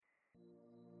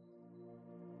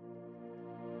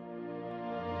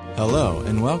Hello,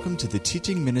 and welcome to the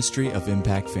teaching ministry of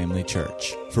Impact Family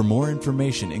Church. For more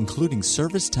information, including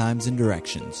service times and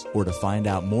directions, or to find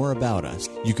out more about us,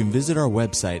 you can visit our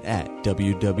website at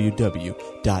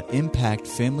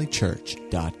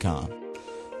www.impactfamilychurch.com.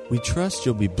 We trust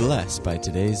you'll be blessed by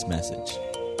today's message.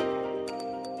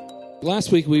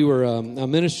 Last week we were I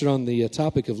ministered on the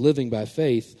topic of living by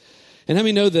faith. And how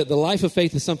many know that the life of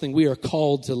faith is something we are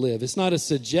called to live? It's not a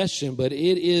suggestion, but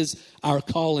it is our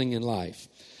calling in life.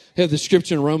 I have the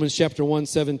scripture in Romans chapter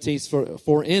 1:17,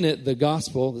 for in it the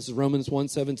gospel, this is Romans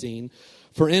 1:17,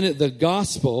 for in it the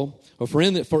gospel, or for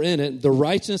in it the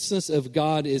righteousness of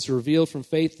God is revealed from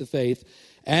faith to faith,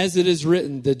 as it is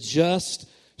written, the just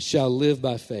shall live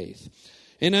by faith.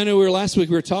 And I know last week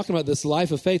we were talking about this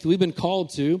life of faith. We've been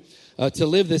called to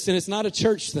live this, and it's not a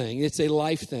church thing, it's a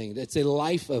life thing. It's a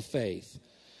life of faith.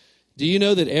 Do you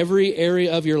know that every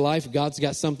area of your life, God's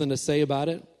got something to say about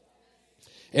it?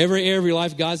 Every area of your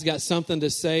life, God's got something to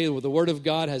say. The Word of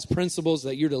God has principles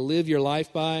that you're to live your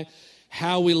life by.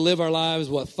 How we live our lives,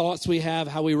 what thoughts we have,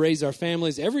 how we raise our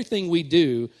families, everything we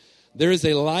do, there is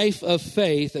a life of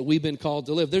faith that we've been called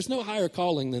to live. There's no higher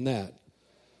calling than that.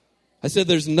 I said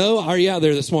are you out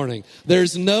there this morning?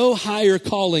 There's no higher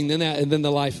calling than that and than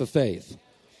the life of faith.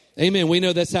 Amen. We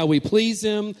know that's how we please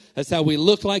Him. That's how we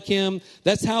look like Him.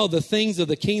 That's how the things of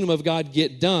the kingdom of God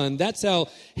get done. That's how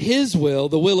His will,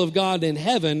 the will of God in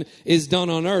heaven, is done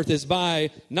on earth, is by,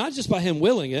 not just by Him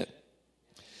willing it,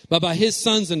 but by His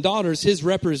sons and daughters, His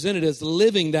representatives,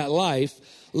 living that life,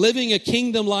 living a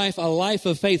kingdom life, a life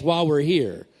of faith while we're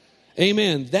here.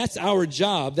 Amen. That's our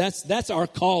job. That's our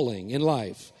calling in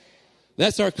life.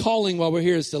 That's our calling while we're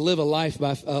here, is to live a life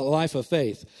of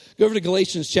faith. Go over to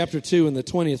Galatians chapter 2 and the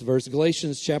 20th verse.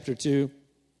 Galatians chapter 2.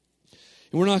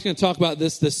 And we're not going to talk about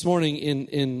this morning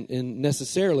in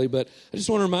necessarily, but I just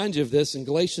want to remind you of this in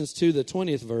Galatians 2, the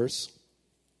 20th verse.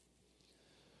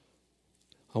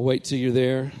 I'll wait till you're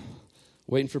there.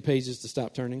 Waiting for pages to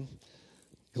stop turning.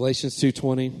 Galatians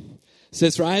 2:20. It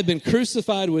says, "For I have been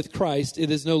crucified with Christ.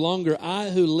 It is no longer I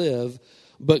who live,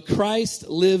 but Christ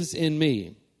lives in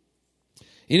me."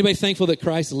 Anybody thankful that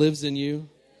Christ lives in you?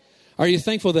 Are you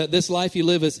thankful that this life you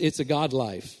live, it's a God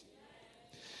life?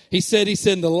 He said,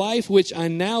 "In the life which I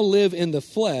now live in the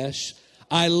flesh,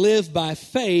 I live by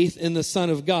faith in the Son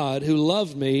of God who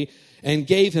loved me and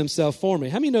gave Himself for me."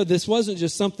 How many know this wasn't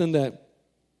just something that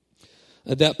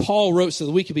Paul wrote so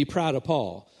that we could be proud of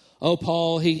Paul? Oh,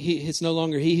 Paul, it's no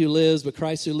longer he who lives, but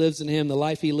Christ who lives in him. The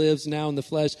life he lives now in the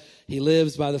flesh, he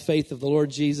lives by the faith of the Lord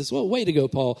Jesus. Well, way to go,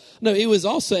 Paul. No, it was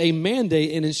also a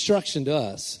mandate and instruction to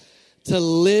us to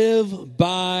live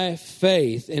by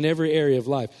faith in every area of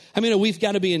life. I mean, we've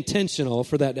got to be intentional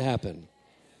for that to happen.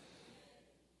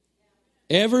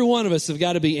 Every one of us have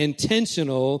got to be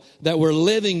intentional that we're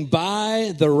living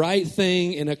by the right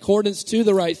thing, in accordance to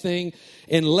the right thing,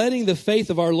 and letting the faith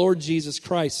of our Lord Jesus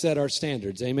Christ set our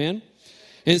standards. Amen?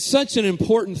 And it's such an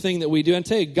important thing that we do. I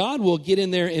tell you, God will get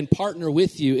in there and partner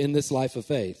with you in this life of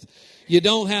faith. You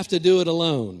don't have to do it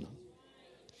alone.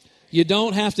 You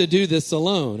don't have to do this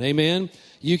alone. Amen?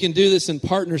 You can do this in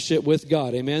partnership with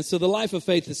God. Amen? So the life of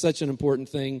faith is such an important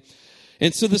thing.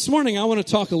 And so this morning, I want to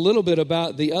talk a little bit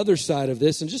about the other side of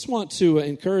this and just want to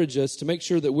encourage us to make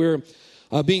sure that we're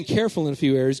being careful in a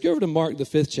few areas. Go over to Mark, the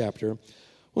 5th chapter. I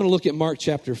want to look at Mark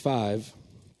chapter 5.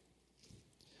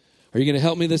 Are you going to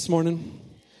help me this morning?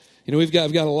 You know, I've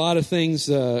got a lot of things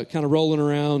kind of rolling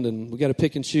around, and we've got to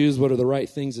pick and choose what are the right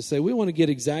things to say. We want to get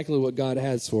exactly what God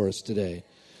has for us today.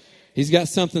 He's got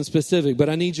something specific, but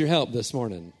I need your help this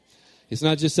morning. It's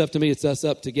not just up to me, it's us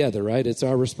up together, right? It's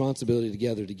our responsibility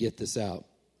together to get this out.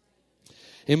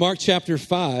 In Mark chapter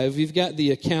 5, you've got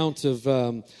the account of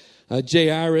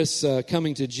Jairus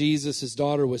coming to Jesus. His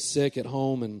daughter was sick at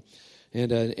home, and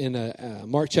in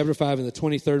Mark chapter 5, in the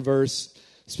 23rd verse,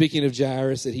 speaking of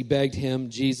Jairus, that he begged him,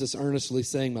 Jesus, earnestly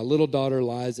saying, "My little daughter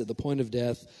lies at the point of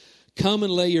death. Come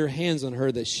and lay your hands on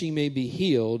her that she may be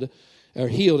healed,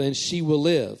 and she will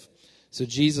live." So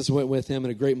Jesus went with him,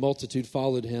 and a great multitude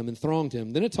followed him and thronged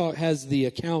him. Then it has the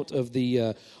account of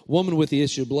the woman with the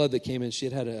issue of blood that came in. She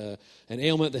had an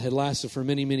ailment that had lasted for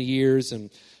many, many years, and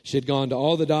she had gone to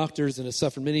all the doctors and had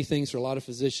suffered many things for a lot of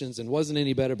physicians and wasn't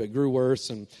any better but grew worse.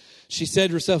 And she said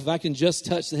to herself, "If I can just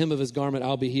touch the hem of his garment,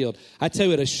 I'll be healed." I tell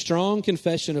you what, a strong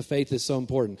confession of faith is so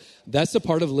important. That's a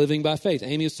part of living by faith.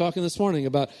 Amy was talking this morning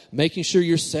about making sure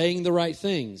you're saying the right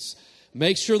things.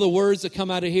 Make sure the words that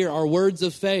come out of here are words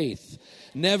of faith.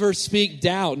 Never speak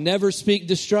doubt. Never speak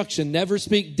destruction. Never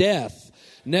speak death.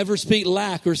 Never speak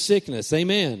lack or sickness.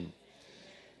 Amen.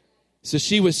 So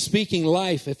she was speaking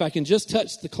life. If I can just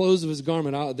touch the clothes of his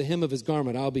garment, the hem of his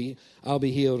garment, I'll be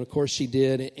healed. Of course, she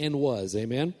did and was.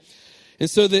 Amen. And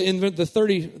so in the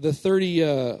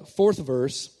 34th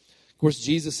verse, of course,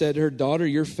 Jesus said to her, "Daughter,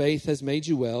 your faith has made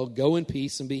you well. Go in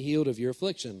peace and be healed of your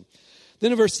affliction."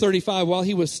 Then in verse 35, while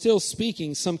he was still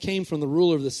speaking, some came from the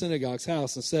ruler of the synagogue's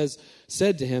house and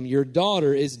said to him, "Your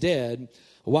daughter is dead.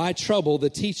 Why trouble the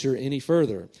teacher any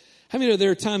further?" How many know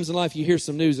there are times in life you hear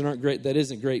some news that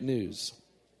isn't great news?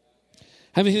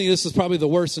 How many think this is probably the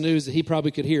worst news that he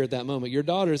probably could hear at that moment? Your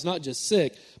daughter is not just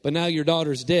sick, but now your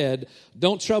daughter's dead.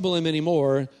 Don't trouble him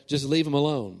anymore. Just leave him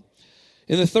alone.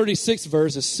 In the 36th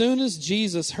verse, as soon as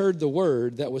Jesus heard the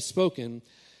word that was spoken,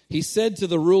 he said to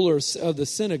the rulers of the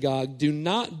synagogue, "Do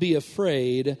not be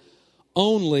afraid,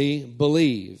 only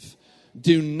believe."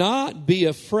 Do not be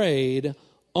afraid,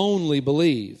 only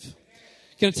believe.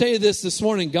 Can I tell you this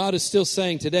morning? God is still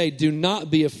saying today, do not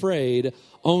be afraid,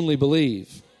 only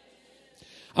believe.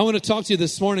 I want to talk to you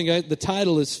this morning. The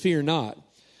title is Fear Not.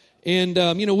 And,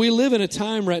 we live in a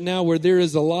time right now where there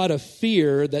is a lot of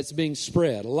fear that's being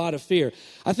spread, a lot of fear.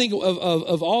 I think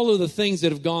of all of the things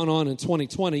that have gone on in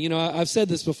 2020, I've said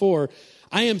this before,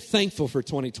 I am thankful for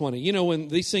 2020. When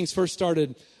these things first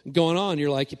started going on,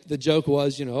 you're like, the joke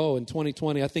was, in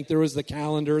 2020, I think there was the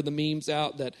calendar, the memes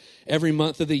out that every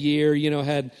month of the year,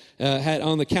 had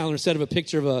on the calendar, instead of a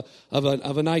picture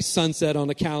of a nice sunset on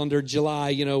the calendar,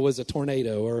 July, was a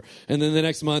tornado, and then the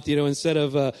next month, instead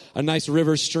of a nice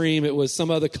river stream, it was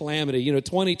some other calamity.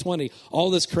 2020, all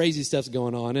this crazy stuff's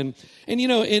going on, and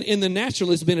in the natural,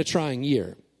 it's been a trying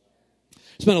year.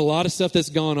 There's been a lot of stuff that's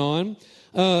gone on.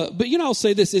 But I'll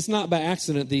say this, it's not by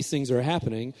accident these things are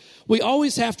happening. We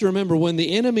always have to remember when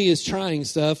the enemy is trying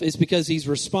stuff, it's because he's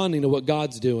responding to what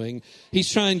God's doing. He's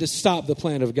trying to stop the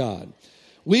plan of God.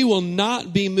 We will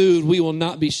not be moved. We will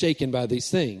not be shaken by these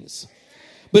things.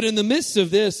 But in the midst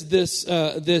of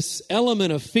this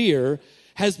element of fear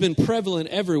has been prevalent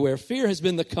everywhere. Fear has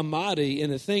been the commodity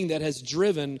and the thing that has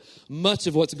driven much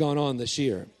of what's gone on this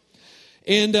year.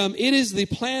 And it is the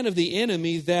plan of the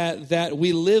enemy that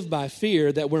we live by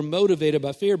fear, that we're motivated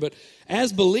by fear. But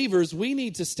as believers, we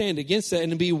need to stand against that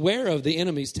and be aware of the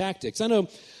enemy's tactics. I know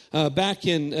back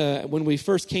in when we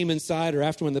first came inside, or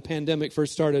after when the pandemic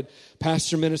first started,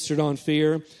 Pastor ministered on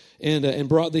fear and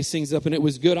brought these things up, and it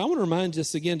was good. I want to remind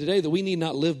us again today that we need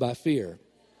not live by fear.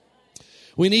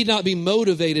 We need not be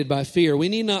motivated by fear. We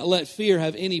need not let fear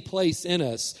have any place in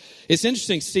us. It's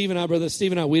interesting, Brother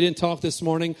Steve and I, we didn't talk this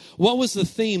morning. What was the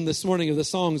theme this morning of the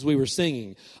songs we were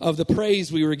singing, of the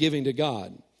praise we were giving to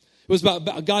God? It was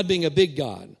about God being a big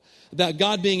God, that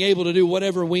God being able to do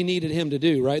whatever we needed him to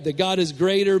do, right? That God is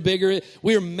greater, bigger.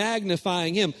 We're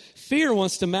magnifying him. Fear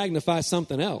wants to magnify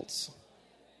something else.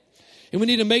 And we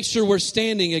need to make sure we're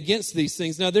standing against these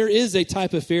things. Now, there is a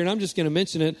type of fear, and I'm just going to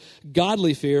mention it,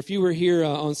 godly fear. If you were here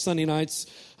on Sunday nights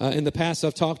in the past,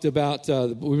 I've talked about,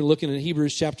 we were looking at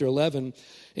Hebrews chapter 11,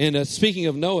 and speaking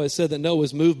of Noah, it said that Noah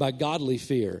was moved by godly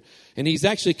fear. And he's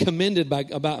actually commended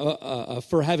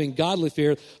for having godly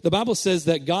fear. The Bible says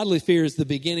that godly fear is the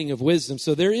beginning of wisdom.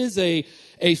 So there is a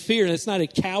fear, and it's not a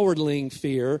cowardling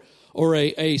fear or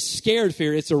a scared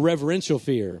fear. It's a reverential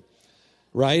fear.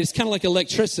 Right? It's kind of like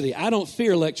electricity. I don't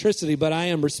fear electricity, but I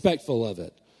am respectful of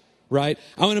it. Right?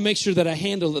 I want to make sure that I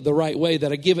handle it the right way,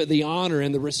 that I give it the honor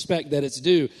and the respect that it's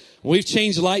due. When we've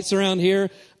changed lights around here,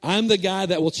 I'm the guy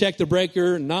that will check the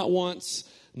breaker not once,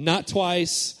 not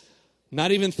twice,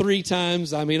 not even 3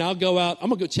 times. I mean, I'll go out. I'm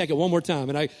going to go check it one more time.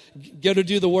 And I go to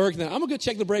do the work. Then I'm going to go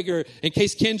check the breaker in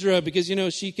case Kendra, because,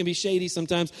 she can be shady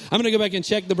sometimes. I'm going to go back and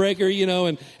check the breaker,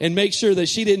 and make sure that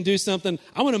she didn't do something.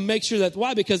 I want to make sure that,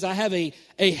 why? Because I have a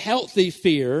healthy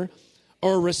fear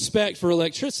or respect for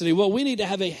electricity. Well, we need to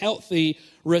have a healthy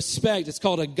respect. It's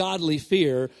called a godly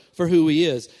fear for who he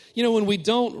is. When we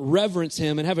don't reverence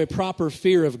him and have a proper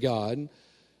fear of God,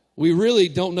 we really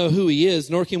don't know who he is,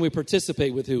 nor can we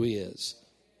participate with who he is.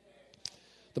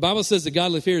 The Bible says that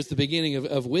godly fear is the beginning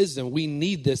of wisdom. We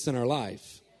need this in our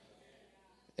life.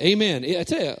 Amen. I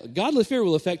tell you, godly fear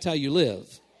will affect how you live.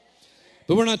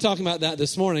 But we're not talking about that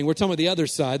this morning. We're talking about the other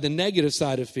side, the negative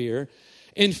side of fear.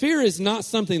 And fear is not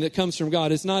something that comes from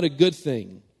God. It's not a good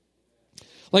thing.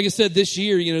 Like I said, this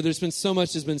year, there's been so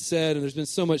much has been said, and there's been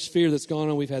so much fear that's gone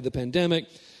on. We've had the pandemic.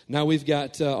 Now we've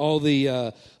got all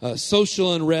the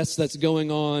social unrest that's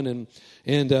going on,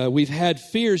 and we've had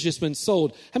fears just been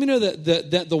sold. How many know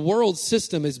that the world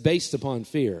system is based upon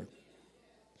fear?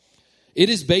 It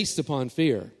is based upon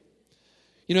fear.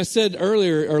 I said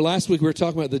earlier, or last week, we were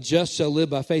talking about the just shall live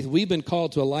by faith. We've been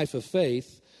called to a life of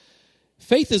faith.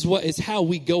 Faith is how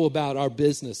we go about our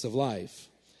business of life.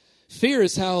 Fear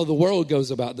is how the world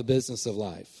goes about the business of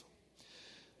life.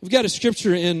 We've got a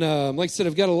scripture in, like I said,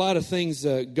 I've got a lot of things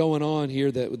going on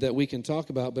here that we can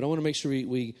talk about, but I want to make sure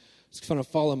we kind of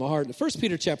follow my heart. 1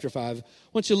 Peter chapter 5, I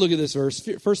want you to look at this verse,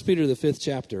 1 Peter the 5th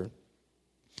chapter.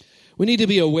 We need to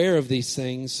be aware of these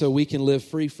things so we can live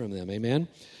free from them, amen?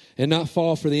 And not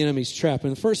fall for the enemy's trap.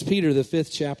 In 1 Peter the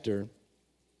 5th chapter,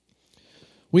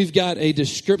 we've got a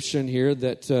description here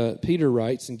that Peter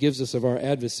writes and gives us of our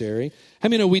adversary. How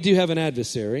many know we do have an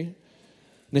adversary?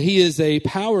 Now, he is a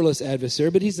powerless adversary,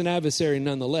 but he's an adversary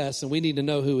nonetheless, and we need to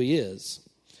know who he is.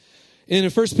 And in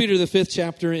 1 Peter the 5th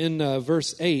chapter, in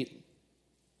verse 8,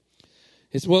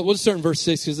 we'll start in verse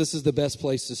 6 because this is the best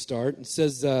place to start. It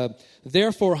says,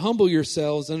 therefore humble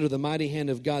yourselves under the mighty hand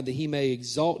of God that he may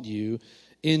exalt you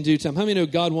in due time. How many know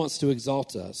God wants to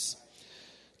exalt us?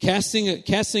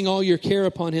 Casting all your care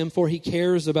upon him, for he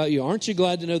cares about you. Aren't you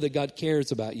glad to know that God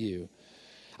cares about you?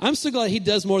 I'm so glad he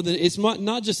does more than, it's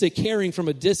not just a caring from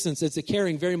a distance, it's a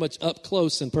caring very much up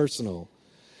close and personal.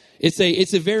 It's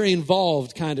a very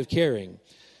involved kind of caring.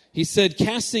 He said,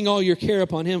 casting all your care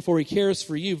upon him, for he cares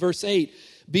for you. Verse 8,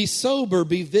 be sober,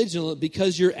 be vigilant,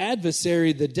 because your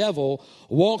adversary, the devil,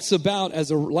 walks about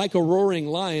like a roaring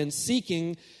lion,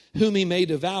 seeking whom he may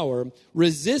devour.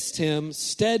 Resist him,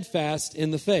 steadfast in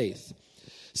the faith.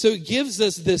 So it gives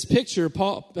us this picture,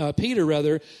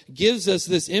 Peter gives us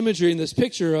this imagery and this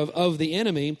picture of the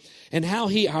enemy and how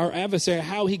our adversary,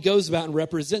 how he goes about and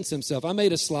represents himself. I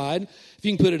made a slide, if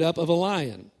you can put it up, of a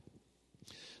lion.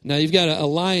 Now, you've got a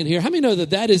lion here. How many know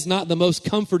that is not the most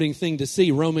comforting thing to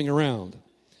see roaming around?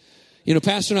 You know,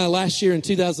 Pastor and I, last year in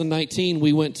 2019,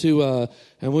 we went to,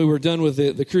 and we were done with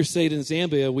the crusade in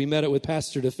Zambia. We met up with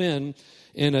Pastor DeFinn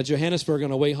in Johannesburg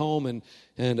on our way home,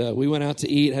 and we went out to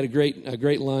eat, had a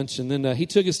great lunch, and then he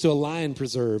took us to a lion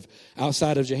preserve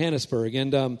outside of Johannesburg.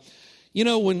 And, you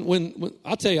know, when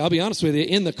I'll tell you, I'll be honest with you,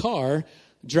 in the car,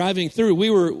 driving through,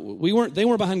 they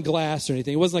weren't behind glass or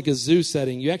anything. It wasn't like a zoo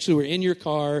setting. You actually were in your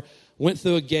car, went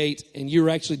through a gate, and you were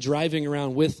actually driving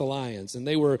around with the lions, and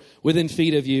they were within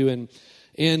feet of you.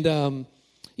 And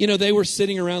you know, they were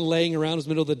sitting around, laying around. It was the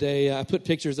middle of the day. I put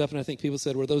pictures up, and I think people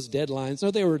said, were those dead lions?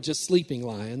 No, they were just sleeping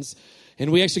lions.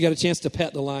 And we actually got a chance to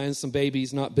pet the lions, some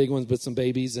babies, not big ones, but some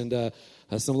babies, and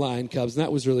some lion cubs, and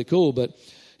that was really cool. But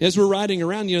as we're riding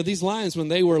around, you know, these lions, when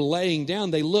they were laying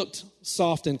down, they looked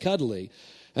soft and cuddly.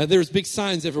 There's big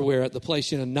signs everywhere at the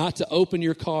place, you know, not to open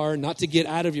your car, not to get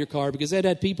out of your car, because they'd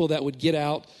had people that would get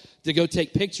out to go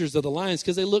take pictures of the lions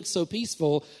because they look so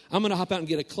peaceful. I'm going to hop out and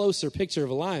get a closer picture of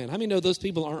a lion. How many know those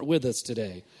people aren't with us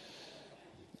today?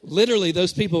 Literally,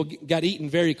 those people got eaten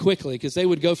very quickly because they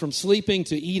would go from sleeping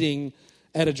to eating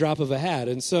at a drop of a hat.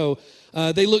 And so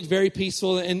they looked very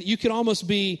peaceful, and you could almost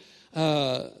be come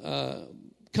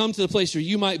to the place where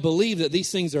you might believe that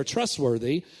these things are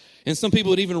trustworthy. And some people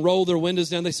would even roll their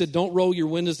windows down. They said, don't roll your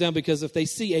windows down, because if they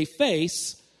see a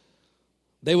face,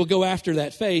 they will go after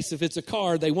that face. If it's a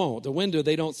car, they won't. The window,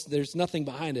 there's nothing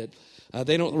behind it.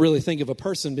 They don't really think of a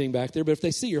person being back there, but if they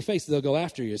see your face, they'll go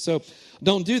after you. So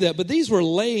don't do that. But these were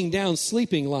laying down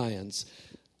sleeping lions.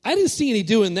 I didn't see any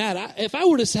doing that. If I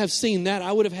were to have seen that,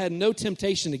 I would have had no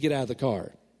temptation to get out of the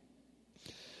car.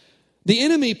 The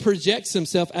enemy projects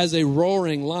himself as a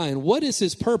roaring lion. What is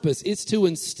his purpose? It's to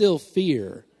instill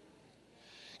fear.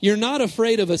 You're not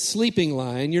afraid of a sleeping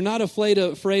lion. You're not afraid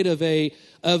of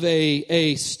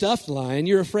a stuffed lion.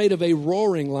 You're afraid of a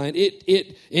roaring lion.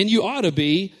 And you ought to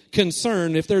be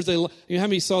concerned if there's you know how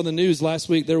many saw the news last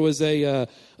week? There was a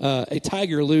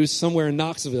tiger loose somewhere in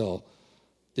Knoxville.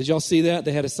 Did y'all see that?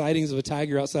 They had sightings of a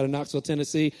tiger outside of Knoxville,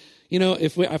 Tennessee. You know,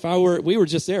 we were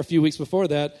just there a few weeks before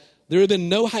that. There would have been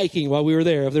no hiking while we were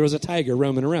there if there was a tiger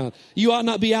roaming around. You ought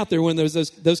not be out there when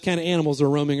those kind of animals are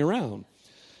roaming around.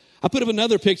 I put up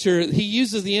another picture. He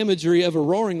uses the imagery of a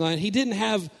roaring lion. He didn't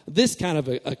have this kind of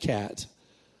a cat,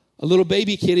 a little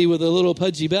baby kitty with a little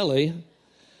pudgy belly.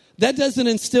 That doesn't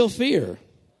instill fear.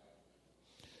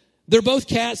 They're both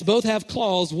cats, both have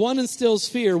claws. One instills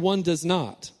fear, one does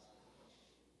not.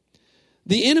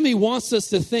 The enemy wants us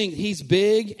to think he's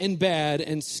big and bad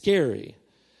and scary.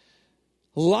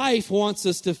 Life wants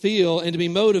us to feel and to be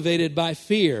motivated by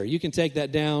fear. You can take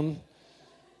that down.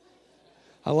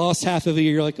 I lost half of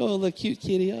you. You're like, oh, the cute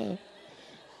kitty. Oh.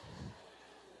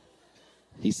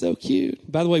 He's so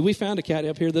cute. By the way, we found a cat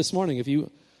up here this morning. If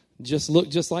you just look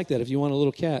just like that, if you want a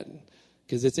little cat,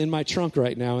 because it's in my trunk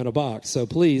right now in a box. So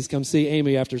please come see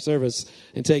Amy after service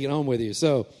and take it home with you.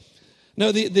 So,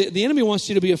 no, the enemy wants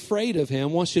you to be afraid of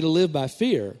him, wants you to live by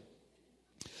fear.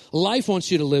 Life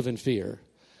wants you to live in fear.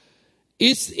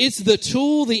 It's the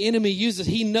tool the enemy uses.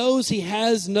 He knows he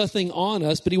has nothing on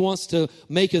us, but he wants to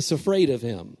make us afraid of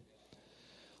him.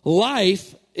 In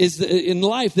life,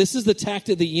 this is the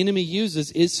tactic the enemy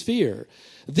uses, is fear.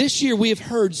 This year, we have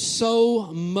heard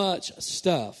so much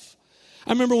stuff.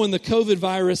 I remember when the COVID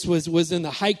virus was in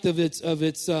the height of its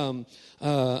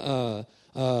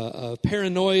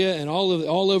paranoia and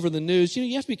all over the news.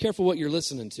 You have to be careful what you're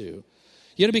listening to.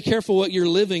 You got to be careful what you're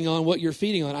living on, what you're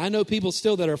feeding on. I know people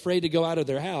still that are afraid to go out of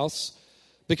their house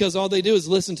because all they do is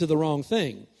listen to the wrong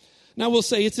thing. Now, we'll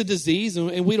say it's a disease,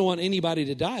 and we don't want anybody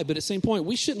to die, but at the same point,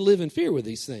 we shouldn't live in fear with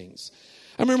these things.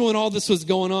 I remember when all this was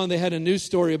going on, they had a news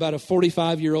story about a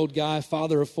 45-year-old guy,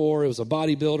 father of 4. It was a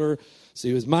bodybuilder, so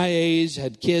he was my age,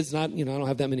 had kids. I don't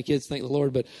have that many kids, thank the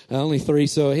Lord, but only 3.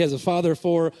 So he has a father of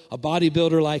 4, a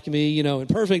bodybuilder like me, in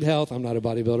perfect health. I'm not a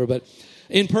bodybuilder, but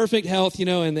in perfect health,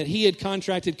 and that he had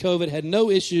contracted COVID, had no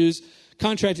issues,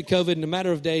 contracted COVID, in a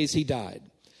matter of days, he died.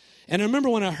 And I remember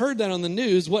when I heard that on the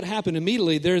news, what happened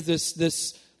immediately, there's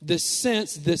this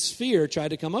sense, this fear tried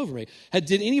to come over me.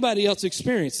 Did anybody else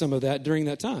experience some of that during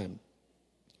that time?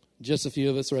 Just a few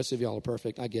of us. The rest of y'all are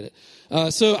perfect. I get it.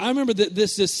 So I remember that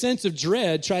this sense of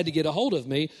dread tried to get a hold of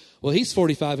me. Well, he's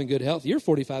 45 in good health. You're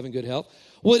 45 in good health.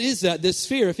 What is that? This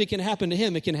fear, if it can happen to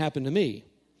him, it can happen to me.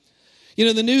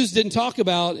 The news didn't talk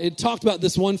about, it talked about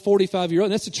this one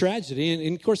 45-year-old, and that's a tragedy.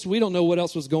 And of course, we don't know what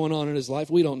else was going on in his life.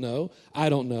 We don't know. I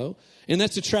don't know. And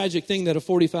that's a tragic thing that a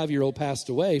 45-year-old passed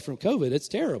away from COVID. It's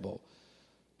terrible.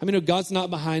 I mean, God's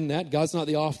not behind that. God's not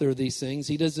the author of these things.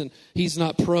 He's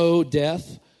not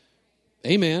pro-death.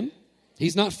 Amen.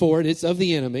 He's not for it. It's of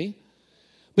the enemy.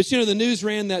 But, the news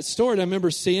ran that story. I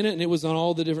remember seeing it, and it was on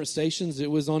all the different stations.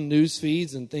 It was on news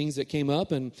feeds and things that came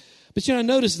up. But I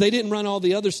noticed they didn't run all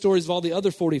the other stories of all the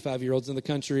other 45-year-olds in the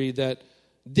country that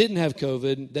didn't have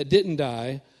COVID, that didn't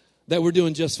die, that were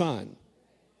doing just fine.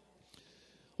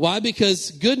 Why?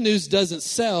 Because good news doesn't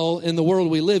sell in the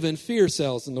world we live in. Fear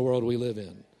sells in the world we live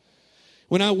in.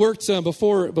 When I worked,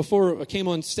 before I came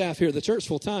on staff here at the church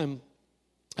full time,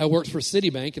 I worked for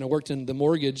Citibank, and I worked in the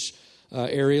mortgage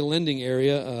area, lending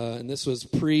area, and this was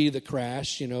pre the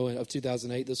crash, of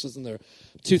 2008. This was in the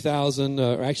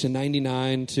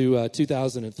 99 to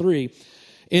 2003.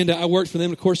 And I worked for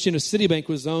them. Of course, Citibank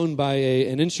was owned by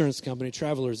an insurance company,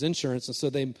 Travelers Insurance, and so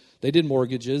they did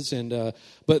mortgages.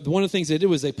 But one of the things they did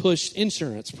was they pushed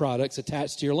insurance products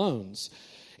attached to your loans.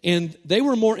 And they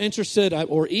were more interested,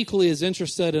 or equally as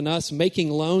interested in us making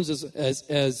loans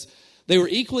as they were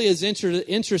equally as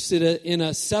interested in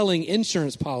us selling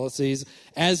insurance policies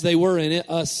as they were in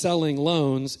us selling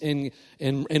loans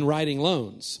and writing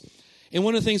loans. And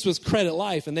one of the things was Credit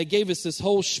Life, and they gave us this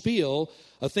whole spiel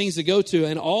of things to go to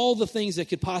and all the things that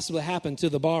could possibly happen to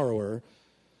the borrower.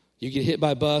 You get hit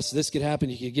by a bus, this could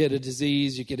happen, you could get a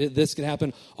disease, this could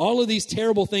happen. All of these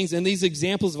terrible things and these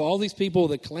examples of all these people,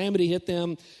 the calamity hit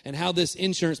them and how this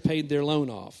insurance paid their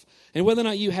loan off. And whether or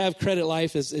not you have Credit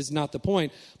Life is not the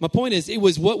point. My point is, it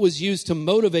was what was used to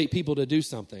motivate people to do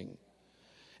something.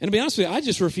 And to be honest with you, I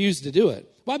just refused to do it.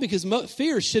 Why? Because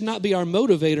fear should not be our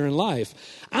motivator in life.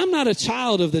 I'm not a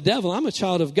child of the devil. I'm a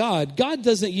child of God. God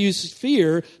doesn't use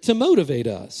fear to motivate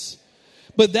us.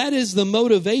 But that is the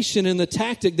motivation and the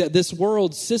tactic that this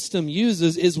world system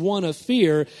uses, is one of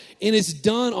fear, and it's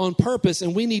done on purpose,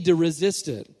 and we need to resist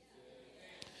it.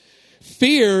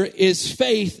 Fear is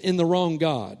faith in the wrong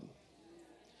God.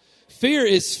 Fear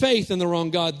is faith in the wrong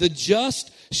God. The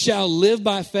just shall live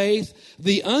by faith.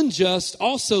 The unjust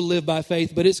also live by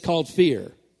faith, but it's called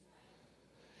fear.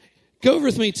 Go over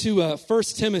with me to 1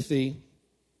 Timothy.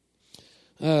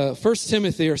 1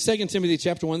 Timothy or 2 Timothy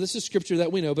chapter 1. This is scripture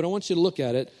that we know, but I want you to look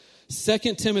at it.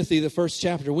 2 Timothy, the first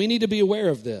chapter. We need to be aware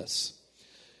of this.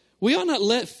 We ought not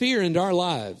let fear into our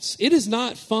lives. It is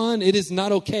not fun. It is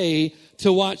not okay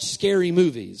to watch scary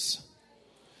movies.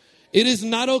 It is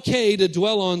not okay to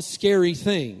dwell on scary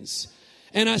things.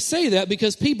 And I say that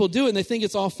because people do it and they think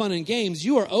it's all fun and games.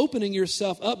 You are opening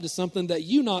yourself up to something that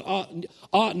you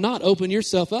ought not open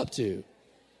yourself up to.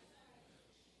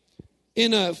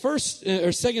 In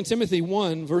 2 Timothy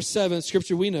 1, verse 7,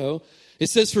 scripture we know, it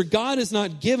says, "For God has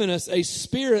not given us a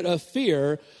spirit of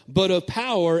fear, but of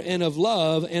power and of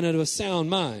love and of a sound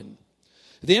mind."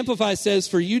 The Amplified says,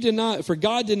 For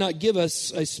God did not give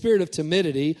us a spirit of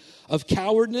timidity, of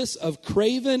cowardness, of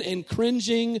craven and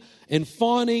cringing and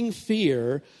fawning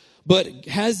fear, but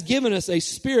has given us a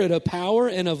spirit of power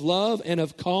and of love and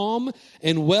of calm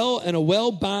and a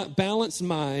well-balanced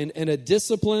mind and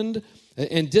discipline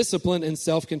and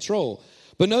self-control.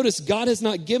 But notice, God is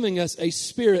not giving us a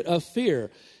spirit of fear.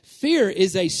 Fear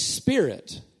is a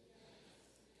spirit.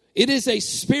 It is a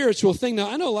spiritual thing. Now,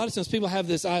 I know a lot of times people have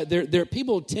this,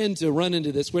 people tend to run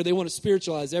into this where they want to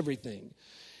spiritualize everything.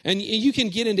 And you can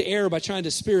get into error by trying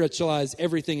to spiritualize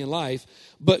everything in life,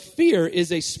 but fear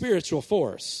is a spiritual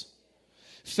force.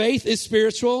 Faith is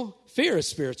spiritual, fear is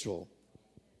spiritual.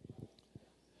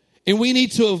 And we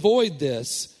need to avoid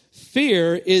this.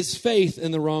 Fear is faith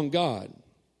in the wrong God.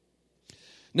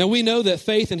 Now, we know that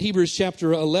faith in Hebrews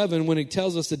chapter 11, when it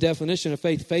tells us the definition of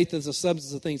faith, faith is the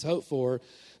substance of things hoped for,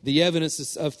 the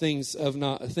evidence of things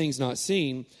not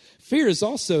seen. Fear is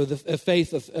also the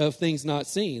faith of things not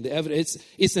seen.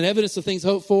 It's an evidence of things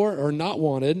hoped for or not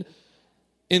wanted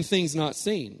and things not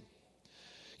seen.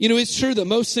 You know, it's true that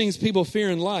most things people fear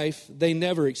in life, they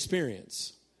never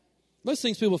experience. Most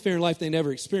things people fear in life, they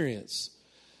never experience.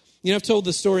 You know, I've told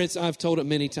the story. I've told it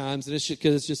many times, and it's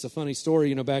because it's just a funny story.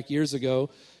 You know, back years ago,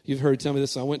 you've heard tell me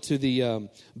this. I went to the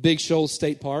Big Shoals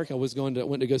State Park. I went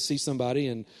to go see somebody,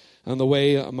 and on the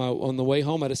way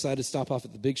home, I decided to stop off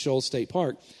at the Big Shoals State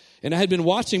Park. And I had been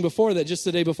watching before that, just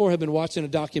the day before, I had been watching a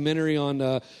documentary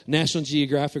on National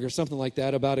Geographic or something like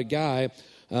that about a guy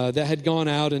that had gone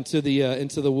out into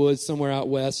the woods somewhere out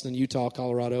west in Utah,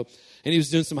 Colorado, and he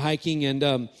was doing some hiking.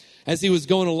 And as he was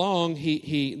going along,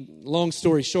 he long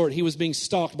story short, he was being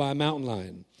stalked by a mountain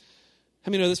lion. I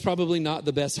mean, that's probably not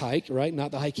the best hike, right? Not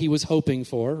the hike he was hoping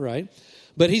for, right?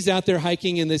 But he's out there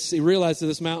hiking, and he realized that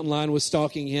this mountain lion was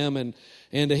stalking him,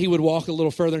 and he would walk a little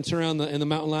further and turn around, and the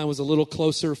mountain lion was a little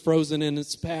closer, frozen in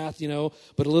its path, you know,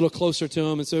 but a little closer to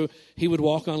him. And so he would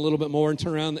walk on a little bit more and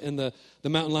turn around, and the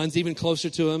mountain lion's even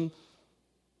closer to him,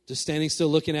 just standing still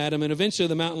looking at him. And eventually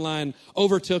the mountain lion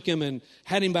overtook him and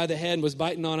had him by the head and was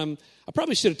biting on him. I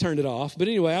probably should have turned it off. But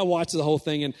anyway, I watched the whole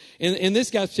thing. And in this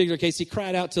guy's particular case, he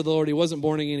cried out to the Lord. He wasn't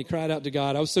born again. He cried out to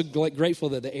God. I was so grateful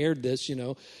that they aired this, you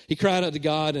know. He cried out to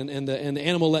God, and the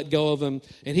animal let go of him.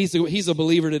 And he's a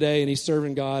believer today, and he's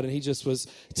serving God. And he just was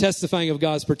testifying of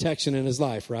God's protection in his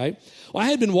life, right? Well, I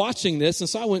had been watching this, and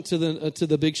so I went to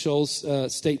the Big Shoals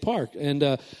State Park. And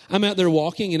I'm out there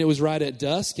walking, and it was right at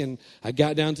dusk. And I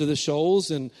got down to the shoals,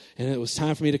 and it was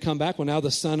time for me to come back. Well, now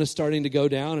the sun is starting to go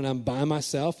down, and I'm by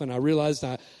myself, and I realized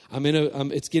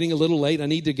it's getting a little late. I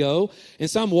need to go. And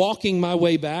so I'm walking my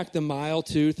way back, the mile,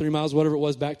 2, 3 miles, whatever it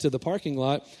was, back to the parking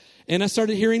lot. And I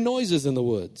started hearing noises in the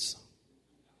woods.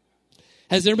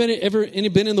 Has there been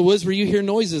in the woods where you hear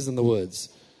noises in the woods?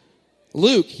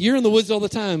 Luke, you're in the woods all the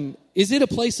time. Is it a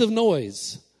place of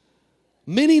noise?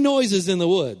 Many noises in the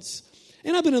woods.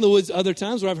 And I've been in the woods other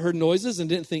times where I've heard noises and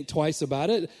didn't think twice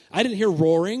about it. I didn't hear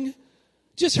roaring.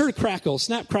 Just heard crackle,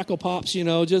 snap, crackle, pops, you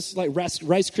know, just like Rice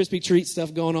Krispie treat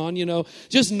stuff going on, you know,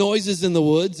 just noises in the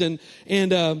woods. And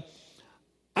I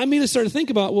immediately started to think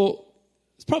about, well,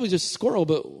 it's probably just a squirrel,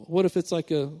 but what if it's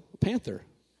like a panther?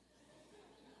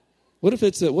 What if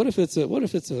it's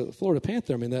a Florida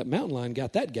panther? I mean, that mountain lion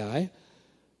got that guy.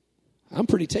 I'm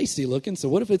pretty tasty looking, so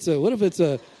what if it's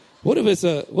a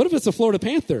Florida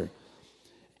panther?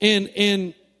 And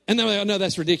then I'm like, no,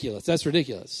 that's ridiculous. That's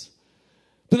ridiculous.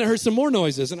 But then I heard some more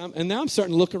noises, and now I'm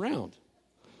starting to look around.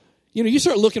 You know, you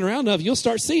start looking around enough, you'll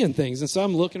start seeing things. And so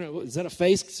I'm looking at, is that a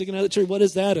face sticking out of the tree? What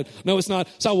is that? And, no, it's not.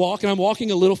 So I walk, and I'm walking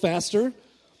a little faster.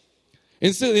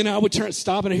 And so then I would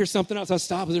stop, and I hear something else. I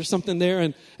stop, and there's something there.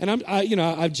 And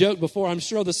I've joked before, I'm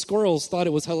sure the squirrels thought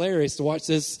it was hilarious to watch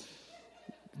this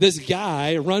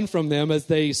guy run from them as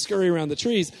they scurry around the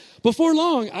trees. Before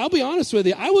long, I'll be honest with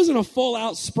you, I was in a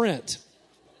full-out sprint.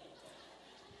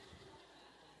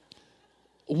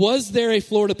 Was there a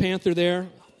Florida panther there?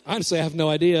 Honestly, I have no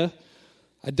idea.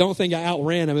 I don't think I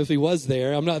outran him if he was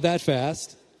there. I'm not that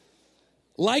fast.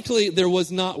 Likely, there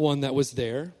was not one that was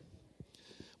there.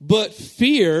 But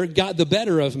fear got the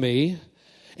better of me.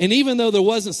 And even though there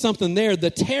wasn't something there, the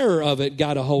terror of it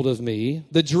got a hold of me.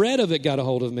 The dread of it got a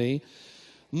hold of me.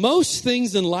 Most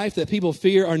things in life that people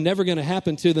fear are never going to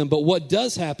happen to them. But what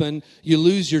does happen, you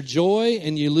lose your joy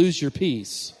and you lose your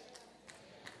peace.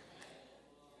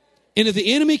 And if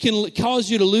the enemy can cause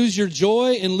you to lose your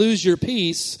joy and lose your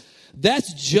peace,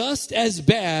 that's just as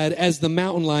bad as the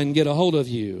mountain lion get a hold of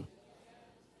you.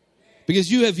 Because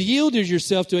you have yielded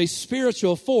yourself to a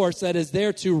spiritual force that is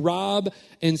there to rob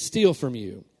and steal from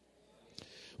you.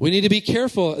 We need to be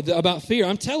careful about fear.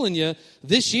 I'm telling you,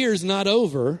 this year's not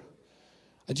over.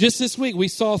 Just this week, we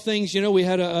saw things, you know, we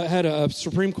had a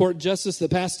Supreme Court justice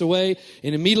that passed away,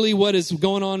 and immediately what is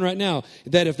going on right now,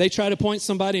 that if they try to appoint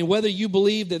somebody, and whether you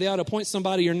believe that they ought to appoint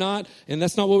somebody or not, and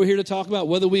that's not what we're here to talk about,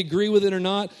 whether we agree with it or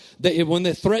not, that when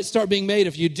the threats start being made,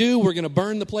 if you do, we're going to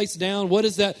burn the place down. What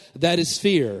is that? That is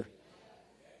fear.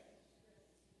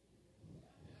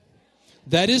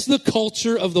 That is the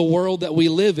culture of the world that we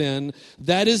live in.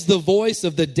 That is the voice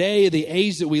of the day, the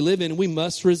age that we live in. We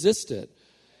must resist it.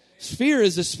 Fear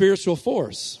is a spiritual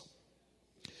force.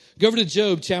 Go over to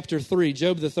Job chapter 3,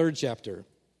 Job the 3rd chapter.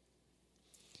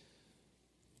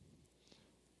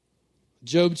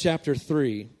 Job chapter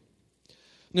 3.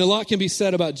 Now, a lot can be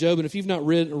said about Job, and if you've not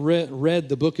read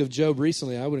the book of Job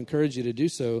recently, I would encourage you to do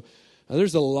so.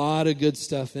 There's a lot of good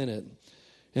stuff in it.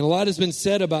 And a lot has been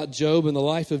said about Job and the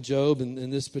life of Job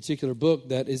in this particular book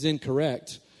that is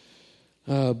incorrect.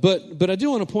 But I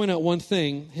do want to point out one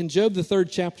thing. In Job, the 3rd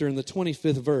chapter, in the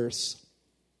 25th verse,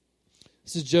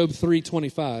 this is Job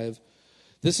 3:25.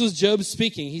 This was Job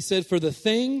speaking. He said, "For the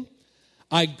thing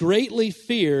I greatly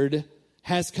feared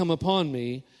has come upon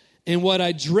me, and what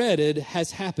I dreaded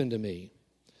has happened to me."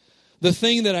 The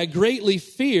thing that I greatly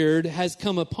feared has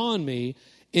come upon me,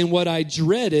 and what I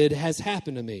dreaded has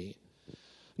happened to me.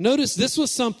 Notice this was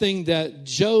something that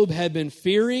Job had been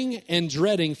fearing and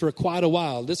dreading for quite a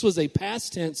while. This was a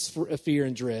past tense for a fear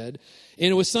and dread,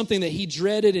 and it was something that he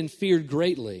dreaded and feared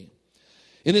greatly.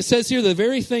 And it says here, the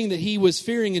very thing that he was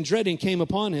fearing and dreading came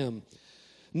upon him.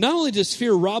 Not only does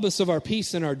fear rob us of our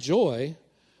peace and our joy,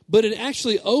 but it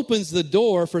actually opens the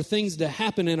door for things to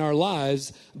happen in our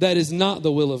lives that is not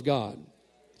the will of God.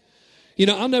 You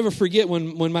know, I'll never forget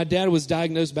when my dad was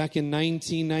diagnosed back in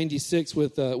 1996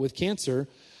 with cancer.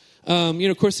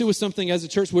 Of course, it was something as a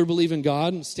church we believe in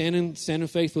God and stand in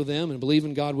faith with them and believe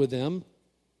in God with them.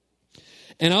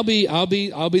 And I'll be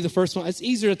the first one. It's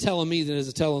easier to tell on me than it is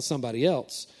to tell on somebody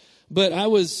else. But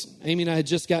Amy and I had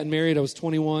just gotten married. I was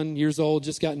 21 years old,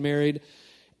 just gotten married.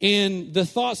 And the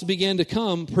thoughts began to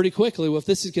come pretty quickly. Well, if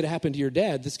this could happen to your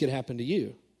dad, this could happen to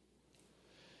you.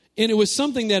 And it was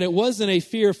something that it wasn't a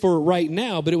fear for right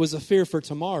now, but it was a fear for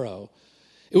tomorrow.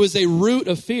 It was a root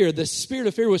of fear. The spirit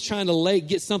of fear was trying to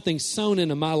get something sown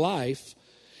into my life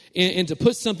and to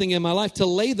put something in my life to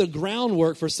lay the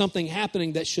groundwork for something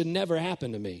happening that should never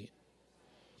happen to me.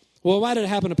 Well, why did it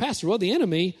happen to Pastor? Well, the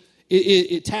enemy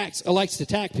likes to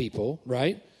attack people,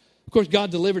 right? Of course, God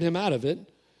delivered him out of it.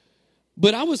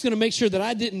 But I was going to make sure that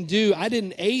I didn't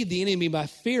aid the enemy by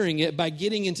fearing it, by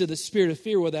getting into the spirit of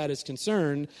fear where that is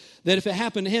concerned, that if it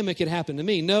happened to him, it could happen to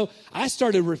me. No, I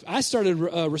started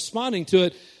responding to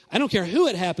it. I don't care who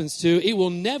it happens to. It will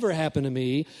never happen to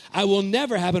me. I will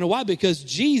never happen to. Why? Because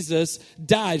Jesus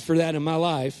died for that in my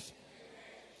life.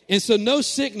 And so no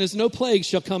sickness, no plague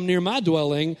shall come near my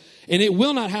dwelling, and it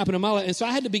will not happen in my life. And so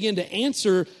I had to begin to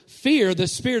answer fear, the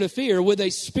spirit of fear, with a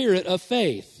spirit of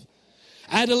faith.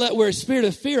 I had to let where a spirit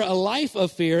of fear, a life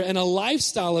of fear, and a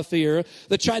lifestyle of fear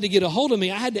that tried to get a hold of me,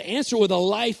 I had to answer with a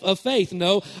life of faith.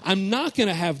 No, I'm not going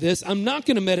to have this. I'm not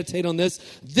going to meditate on this.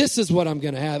 This is what I'm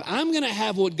going to have. I'm going to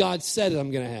have what God said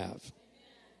I'm going to have.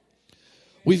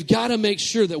 We've got to make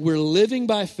sure that we're living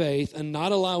by faith and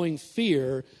not allowing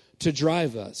fear to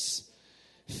drive us.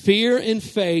 Fear and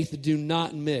faith do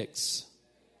not mix.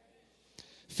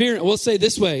 Fear, we'll say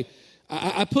this way.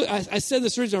 I said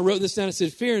this originally, I wrote this down, I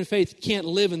said fear and faith can't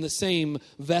live in the same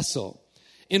vessel.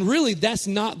 And really, that's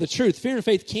not the truth. Fear and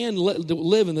faith can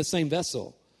live in the same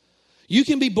vessel. You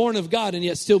can be born of God and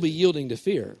yet still be yielding to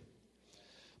fear.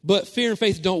 But fear and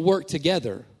faith don't work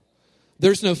together.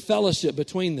 There's no fellowship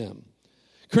between them.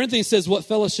 Corinthians says, what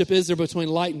fellowship is there between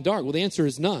light and dark? Well, the answer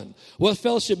is none. What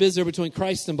fellowship is there between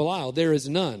Christ and Belial? There is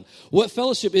none. What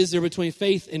fellowship is there between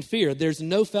faith and fear? There's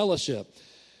no fellowship.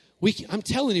 I'm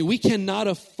telling you, we cannot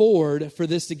afford for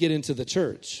this to get into the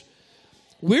church.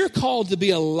 We're called to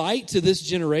be a light to this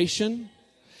generation.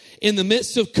 In the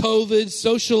midst of COVID,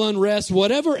 social unrest,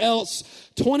 whatever else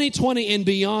 2020 and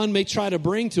beyond may try to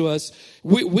bring to us,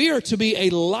 we are to be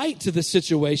a light to the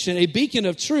situation, a beacon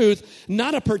of truth,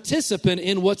 not a participant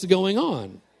in what's going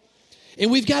on.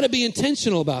 And we've got to be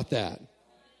intentional about that.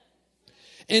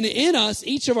 And in us,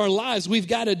 each of our lives, we've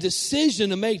got a decision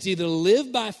to make to either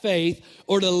live by faith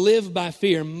or to live by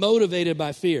fear, motivated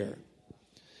by fear.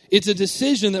 It's a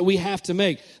decision that we have to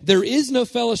make. There is no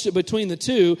fellowship between the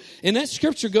two. And that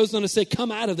scripture goes on to say, come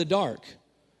out of the dark.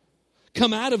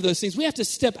 Come out of those things. We have to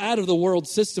step out of the world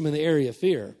system in the area of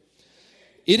fear.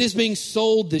 It is being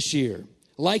sold this year,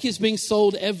 like it's being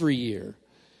sold every year.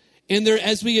 And there,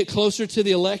 as we get closer to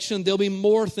the election, there'll be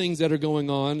more things that are going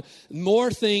on,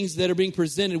 more things that are being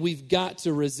presented. We've got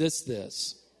to resist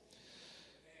this.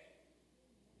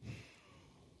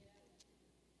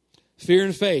 Fear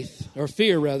and faith, or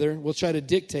fear rather, will try to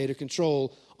dictate or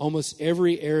control almost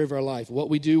every area of our life. What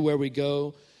we do, where we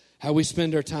go, how we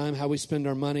spend our time, how we spend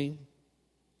our money,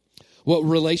 what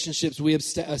relationships we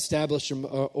establish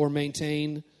or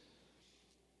maintain,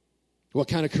 what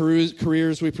kind of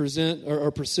careers we present or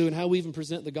pursue, and how we even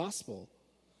present the gospel.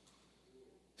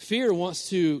 Fear wants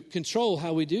to control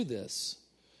how we do this.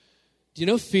 Do you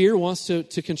know fear wants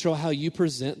to control how you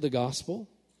present the gospel?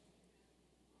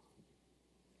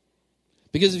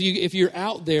 Because if you're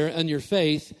out there on your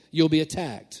faith, you'll be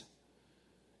attacked.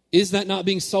 Is that not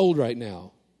being sold right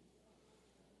now?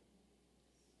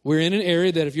 We're in an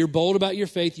area that if you're bold about your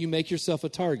faith, you make yourself a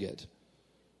target.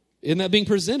 Isn't that being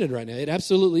presented right now? It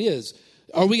absolutely is.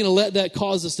 Are we going to let that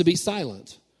cause us to be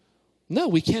silent? No,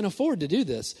 we can't afford to do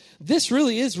this. This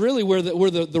really is where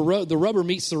the rubber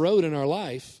meets the road in our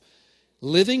life.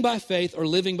 Living by faith or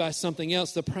living by something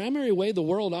else. The primary way the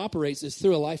world operates is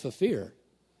through a life of fear.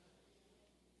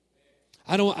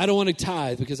 I don't want to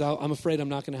tithe because I'm afraid I'm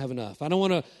not going to have enough. I don't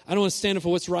want to stand up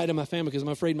for what's right in my family because I'm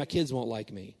afraid my kids won't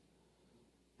like me.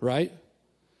 Right?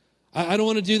 I don't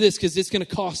want to do this because it's going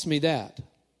to cost me that.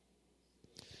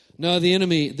 No, the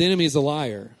enemy is a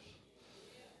liar.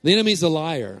 The enemy is a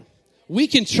liar. We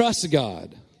can trust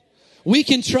God. We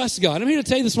can trust God. I'm here to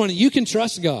tell you this morning, you can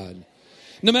trust God.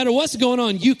 No matter what's going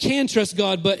on, you can trust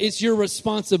God, but it's your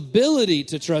responsibility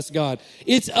to trust God.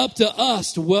 It's up to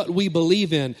us what we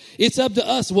believe in. It's up to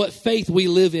us what faith we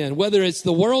live in, whether it's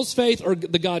the world's faith or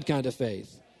the God kind of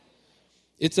faith.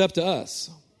 It's up to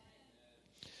us.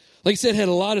 Like I said, had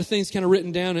a lot of things kind of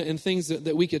written down and things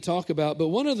that we could talk about. But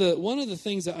one of the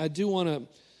things that I do want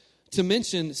to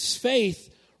mention is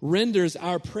faith renders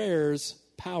our prayers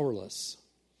powerless.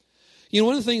 You know,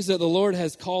 one of the things that the Lord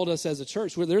has called us as a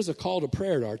church, where there's a call to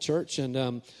prayer at our church,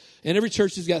 and every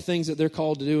church has got things that they're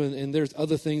called to do, and there's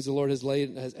other things the Lord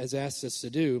has asked us to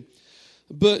do.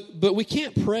 But we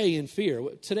can't pray in fear.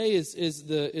 Today is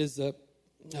the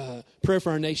prayer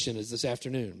for our nation is this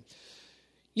afternoon.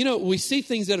 You know, we see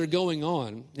things that are going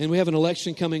on, and we have an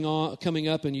election coming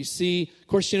up, and you see, of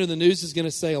course, you know, the news is going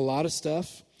to say a lot of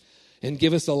stuff and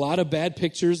give us a lot of bad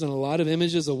pictures and a lot of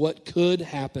images of what could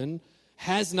happen,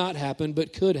 has not happened,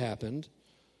 but could happen.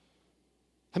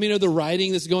 I mean, the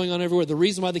writing that's going on everywhere, the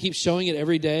reason why they keep showing it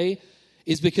every day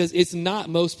is because it's not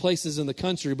most places in the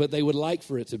country, but they would like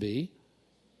for it to be.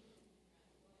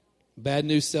 Bad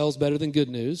news sells better than good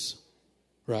news,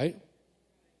 right?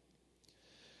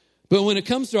 But when it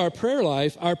comes to our prayer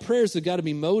life, our prayers have got to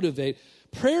be motivated.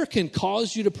 Prayer can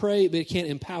cause you to pray, but it can't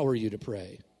empower you to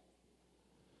pray.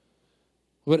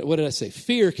 What did I say?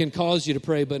 Fear can cause you to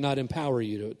pray, but not empower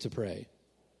you to pray.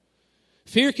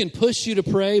 Fear can push you to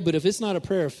pray, but if it's not a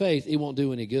prayer of faith, it won't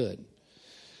do any good.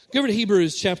 Go over to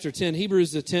Hebrews chapter 10.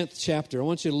 Hebrews, the 10th chapter. I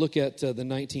want you to look at the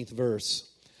 19th verse.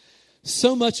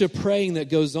 So much of praying that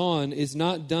goes on is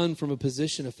not done from a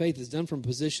position of faith. It's done from a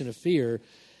position of fear.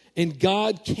 And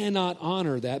God cannot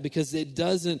honor that because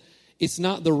it's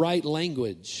not the right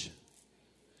language.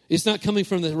 It's not coming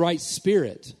from the right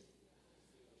spirit.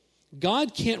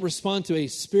 God can't respond to a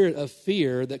spirit of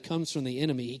fear that comes from the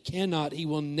enemy. He cannot. He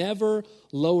will never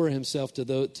lower himself to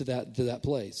that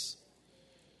place.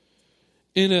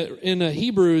 In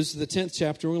Hebrews, the 10th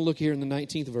chapter, we're going to look here in the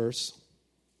 19th verse.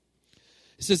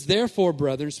 It says, "Therefore,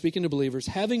 brethren," speaking to believers,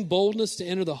 "having boldness to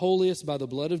enter the holiest by the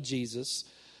blood of Jesus,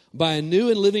 by a new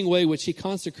and living way which he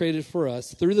consecrated for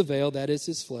us through the veil, that is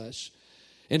his flesh,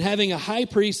 and having a high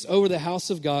priest over the house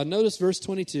of God." Notice verse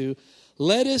 22,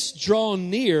 "Let us draw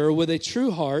near with a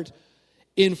true heart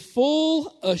in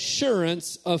full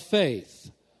assurance of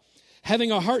faith.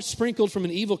 Having our hearts sprinkled from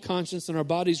an evil conscience and our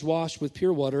bodies washed with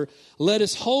pure water, let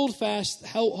us hold fast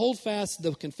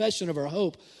the confession of our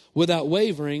hope without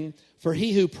wavering, for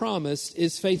he who promised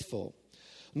is faithful."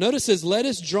 Notice it says, "Let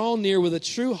us draw near with a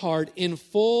true heart in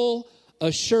full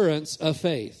assurance of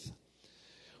faith."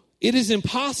 It is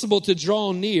impossible to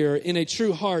draw near in a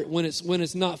true heart when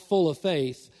it's not full of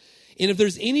faith. And if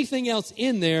there's anything else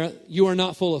in there, you are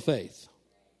not full of faith.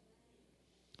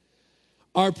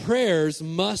 Our prayers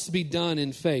must be done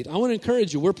in faith. I want to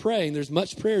encourage you, we're praying. There's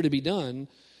much prayer to be done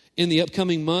in the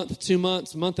upcoming month, 2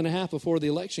 months, month and a half before the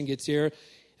election gets here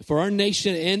for our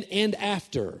nation and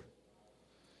after.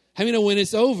 How many know when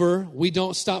it's over, we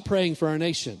don't stop praying for our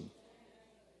nation?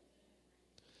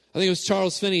 I think it was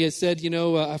Charles Finney had said,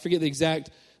 I forget the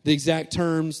exact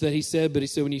terms that he said, but he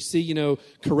said when you see,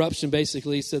 corruption,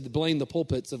 basically, he said, blame the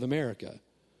pulpits of America.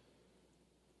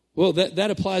 Well,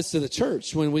 that applies to the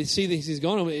church. When we see these things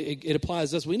going on, it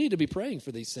applies to us. We need to be praying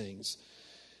for these things.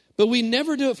 But we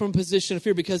never do it from a position of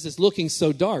fear because it's looking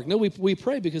so dark. No, we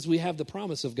pray because we have the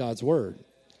promise of God's word.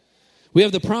 We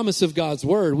have the promise of God's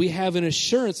word. We have an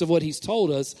assurance of what he's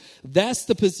told us. That's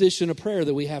the position of prayer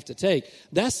that we have to take.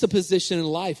 That's the position in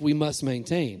life we must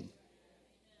maintain.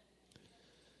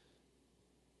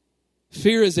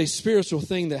 Fear is a spiritual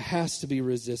thing that has to be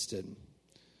resisted.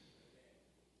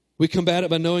 We combat it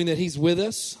by knowing that he's with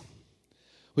us.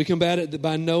 We combat it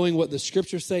by knowing what the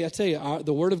scriptures say. I tell you,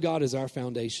 the word of God is our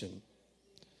foundation.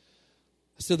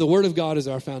 I said the word of God is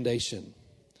our foundation.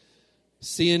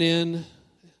 CNN,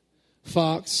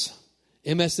 Fox,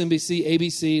 MSNBC,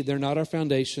 ABC, they're not our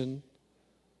foundation.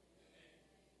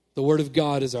 The word of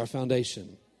God is our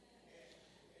foundation.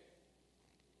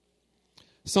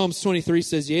 Psalms 23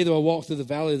 says, yea, though I walk through the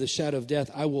valley of the shadow of death,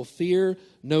 I will fear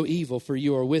no evil, for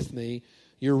you are with me.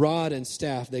 Your rod and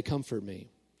staff, they comfort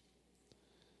me.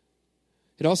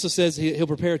 It also says he'll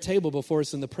prepare a table before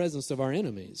us in the presence of our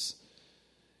enemies.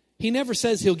 He never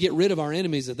says he'll get rid of our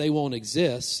enemies, that they won't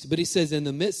exist, but he says in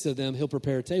the midst of them, he'll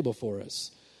prepare a table for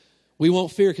us. We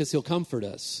won't fear because he'll comfort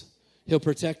us. He'll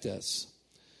protect us.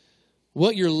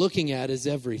 What you're looking at is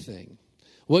everything.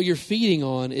 What you're feeding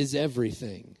on is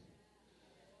everything.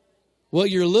 What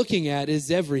you're looking at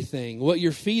is everything. What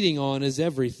you're feeding on is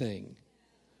everything.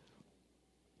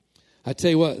 I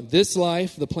tell you what, this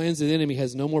life, the plans of the enemy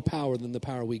has no more power than the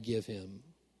power we give him.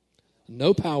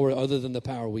 No power other than the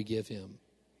power we give him.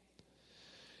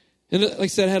 And like I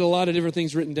said, I had a lot of different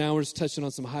things written down. We're just touching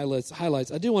on some highlights.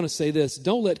 I do want to say this.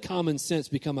 Don't let common sense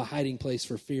become a hiding place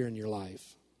for fear in your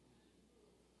life.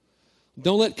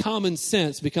 Don't let common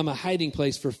sense become a hiding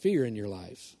place for fear in your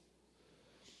life.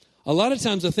 A lot of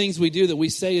times the things we do that we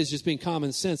say is just being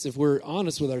common sense, if we're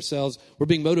honest with ourselves, we're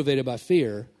being motivated by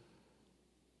fear,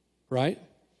 right?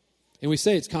 And we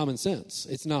say it's common sense.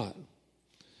 It's not.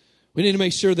 We need to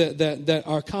make sure that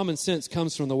our common sense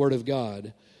comes from the Word of God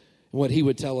and what He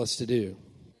would tell us to do.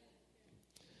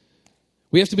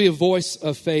 We have to be a voice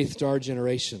of faith to our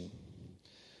generation.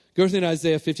 Go with me to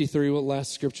Isaiah 53, what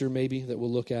last scripture maybe that we'll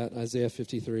look at, Isaiah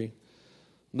 53.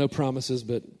 No promises,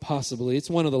 but possibly. It's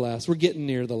one of the last. We're getting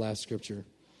near the last scripture.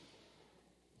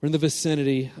 We're in the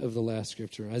vicinity of the last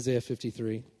scripture, Isaiah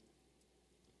 53.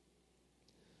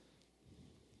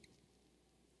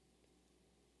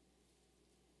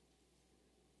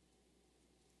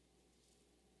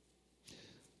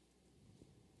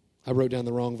 I wrote down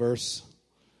the wrong verse.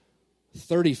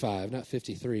 35, not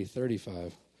 53,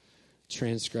 35.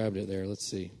 Transcribed it there. Let's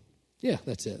see. Yeah,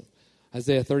 that's it.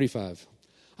 Isaiah 35.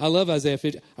 I love Isaiah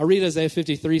 50. I read Isaiah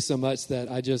 53 so much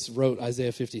that I just wrote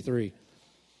Isaiah 53.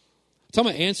 Talking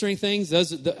about answering things,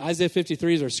 the Isaiah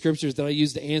 53s are scriptures that I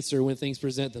use to answer when things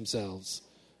present themselves,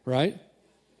 right?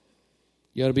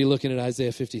 You ought to be looking at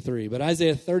Isaiah 53. But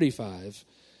Isaiah 35,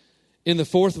 in the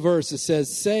 4th verse, it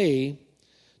says, say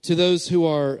to those who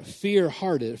are fearful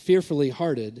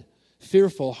hearted,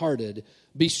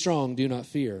 be strong, do not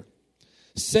fear.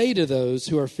 Say to those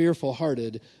who are fearful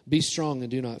hearted, be strong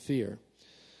and do not fear.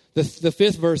 The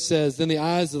 5th verse says, then the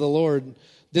eyes of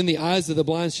the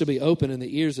blind shall be open, and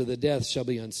the ears of the deaf shall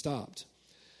be unstopped.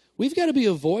 We've got to be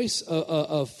a voice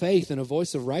of faith and a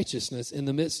voice of righteousness in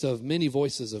the midst of many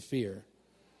voices of fear.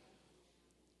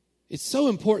 It's so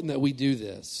important that we do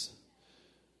this.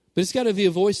 But it's got to be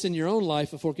a voice in your own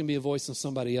life before it can be a voice in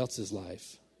somebody else's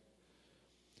life.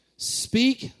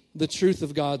 Speak the truth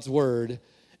of God's word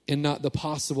and not the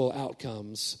possible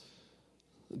outcomes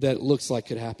that it looks like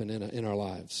could happen in our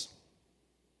lives.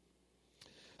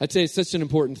 I tell you, it's such an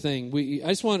important thing.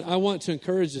 I want to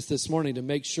encourage us this morning to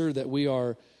make sure that we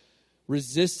are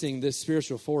resisting this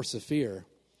spiritual force of fear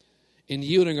and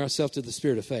yielding ourselves to the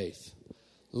spirit of faith.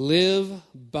 Live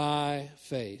by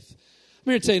faith.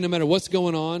 I'm here to tell you, no matter what's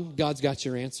going on, God's got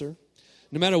your answer.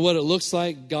 No matter what it looks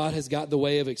like, God has got the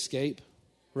way of escape,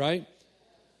 right?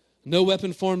 No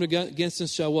weapon formed against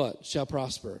us shall what? Shall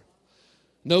prosper.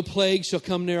 No plague shall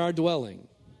come near our dwelling,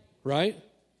 right?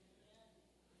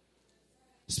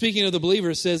 Speaking of the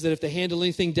believer, it says that if they handle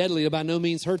anything deadly, it'll by no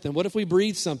means hurt them. What if we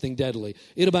breathe something deadly?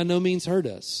 It'll by no means hurt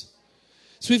us.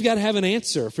 So we've got to have an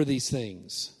answer for these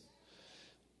things.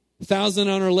 1,000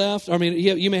 on our left,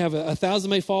 you may have 1,000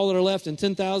 may fall at our left and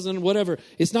 10,000, whatever.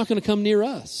 It's not going to come near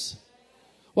us.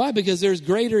 Why? Because there's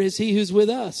greater is He who's with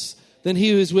us than he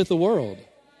who's with the world.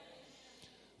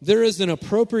 There is an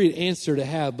appropriate answer to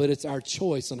have, but it's our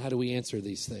choice on how do we answer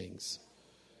these things.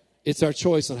 It's our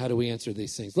choice on how do we answer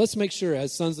these things. Let's make sure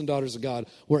as sons and daughters of God,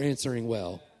 we're answering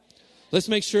well. Let's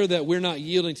make sure that we're not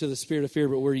yielding to the spirit of fear,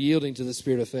 but we're yielding to the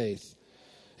spirit of faith.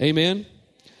 Amen?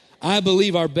 I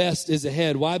believe our best is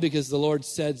ahead. Why? Because the Lord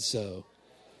said so.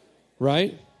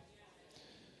 Right?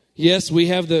 Yes, we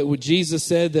have what Jesus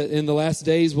said that in the last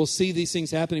days we'll see these things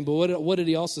happening, but what did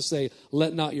He also say?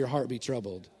 Let not your heart be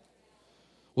troubled.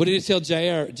 What did He tell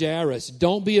Jairus?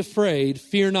 Don't be afraid,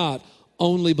 fear not,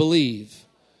 only believe.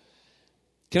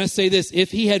 Can I say this?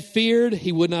 If he had feared,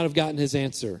 he would not have gotten his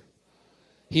answer.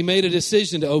 He made a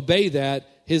decision to obey that.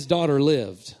 His daughter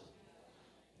lived.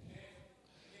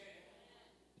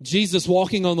 Jesus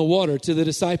walking on the water to the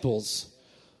disciples.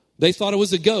 They thought it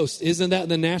was a ghost. Isn't that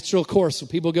the natural course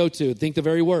people go to? Think the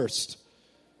very worst.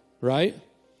 Right?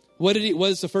 What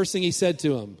is the first thing He said to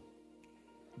them?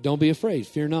 Don't be afraid,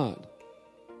 fear not.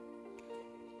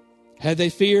 Had they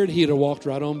feared, He'd have walked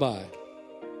right on by.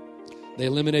 They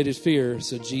eliminated fear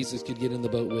so Jesus could get in the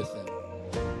boat with them.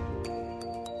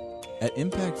 At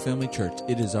Impact Family Church,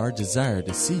 it is our desire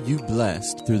to see you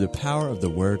blessed through the power of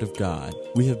the Word of God.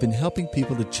 We have been helping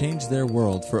people to change their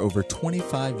world for over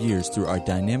 25 years through our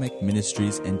dynamic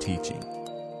ministries and teaching.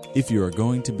 If you are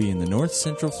going to be in the North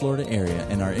Central Florida area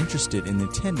and are interested in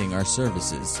attending our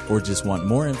services or just want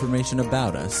more information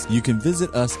about us, you can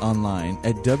visit us online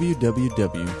at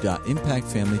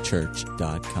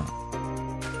www.impactfamilychurch.com.